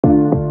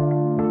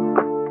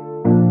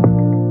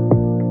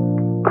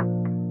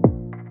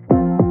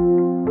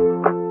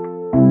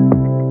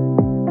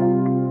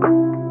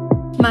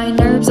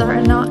nerves are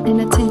a knot in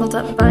a tangled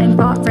up vine.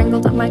 Bought,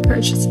 wrangled up my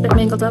courage, just a bit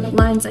mangled up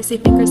lines. I see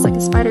fingers like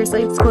a spider's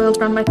legs coiled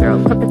round my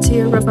throat.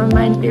 Puppeteer of my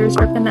mind, fears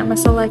ripping at my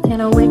soul. I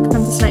can't awake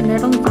from this nightmare,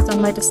 it only feeds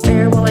on my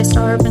despair. While I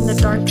starve in the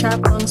dark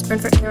trap, lungs burn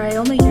for air. I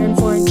only yearn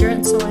for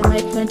endurance, so I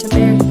might learn to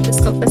bear this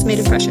cloak that's made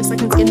of precious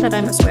second skin that I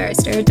must wear. I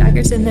stare at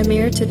daggers in the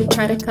mirror to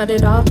try to cut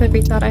it off.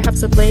 Every thought I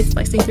have's a blade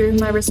slicing through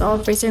my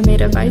resolve. Razor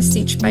made of ice,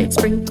 each bite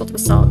sprinkled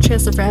with salt.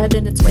 Trails of red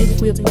in its wake,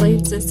 wielding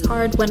blades is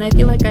hard when I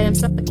feel like I am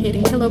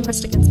suffocating. Pillow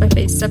pressed against my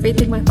face,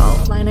 everything my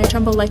fault line. I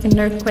tremble like an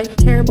earthquake,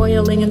 terror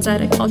boiling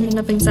inside a cauldron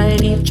of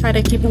anxiety. Try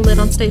to keep a lid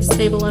on, stay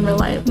stable and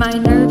reliable. My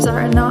nerves are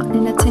a knot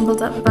in a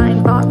tangled up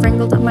vine. Bought,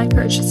 wrangled up my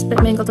courage, just a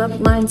bit mangled up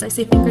lines. I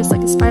see fingers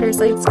like a spider's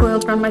legs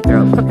coiled round my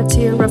throat.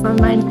 Puppeteer of my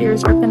mind,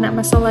 fears ripping at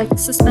my soul. Like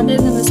suspended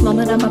in this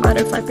moment, I'm a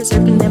butterfly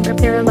preserved in amber,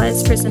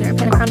 paralyzed prisoner,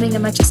 panic pounding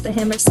in my chest, a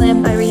hammer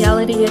slammed by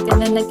reality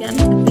again and again.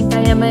 I think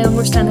I am my own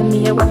worst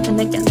enemy, a weapon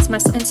against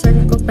myself,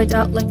 encircled by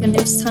doubt like a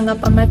noose hung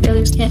up on my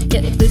failures. Can't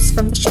get loose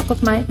from the shock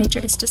of my nature.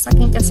 It's to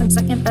second guess, I'm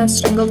second best,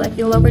 strangled. I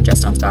feel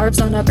overdressed on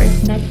scarves on a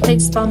breakneck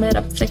pace, vomit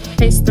up thick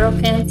pace, throw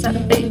panics at a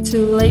fate.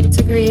 Too late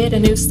to create a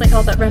new slate.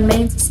 All that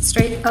remains is a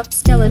straight up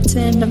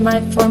skeleton of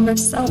my former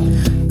self.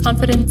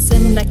 Confidence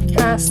in a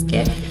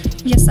casket.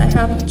 Yes, I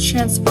have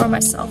transformed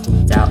myself.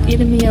 Doubt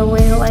eating me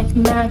away like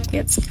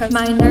maggots. Cause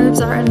my nerves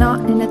are a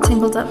knot in a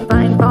tangled up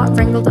vine. Bought,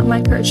 wrangled up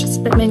my courage, just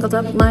a bit mangled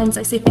up lines.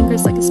 I see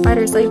fingers like a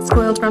spider's legs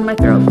coiled round my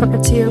throat.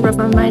 Puppeteer of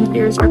my mind,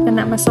 fears ripping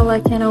at my soul.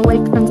 I can't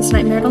awake from this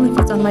nightmare, it only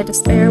feeds on my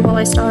despair. While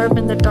I starve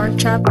in the dark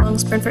trap,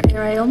 lungs burn for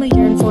air. I only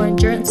yearn for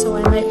endurance, so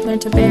I might learn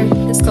to bear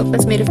this cloak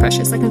that's made of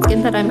precious second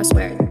skin that I must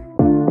wear.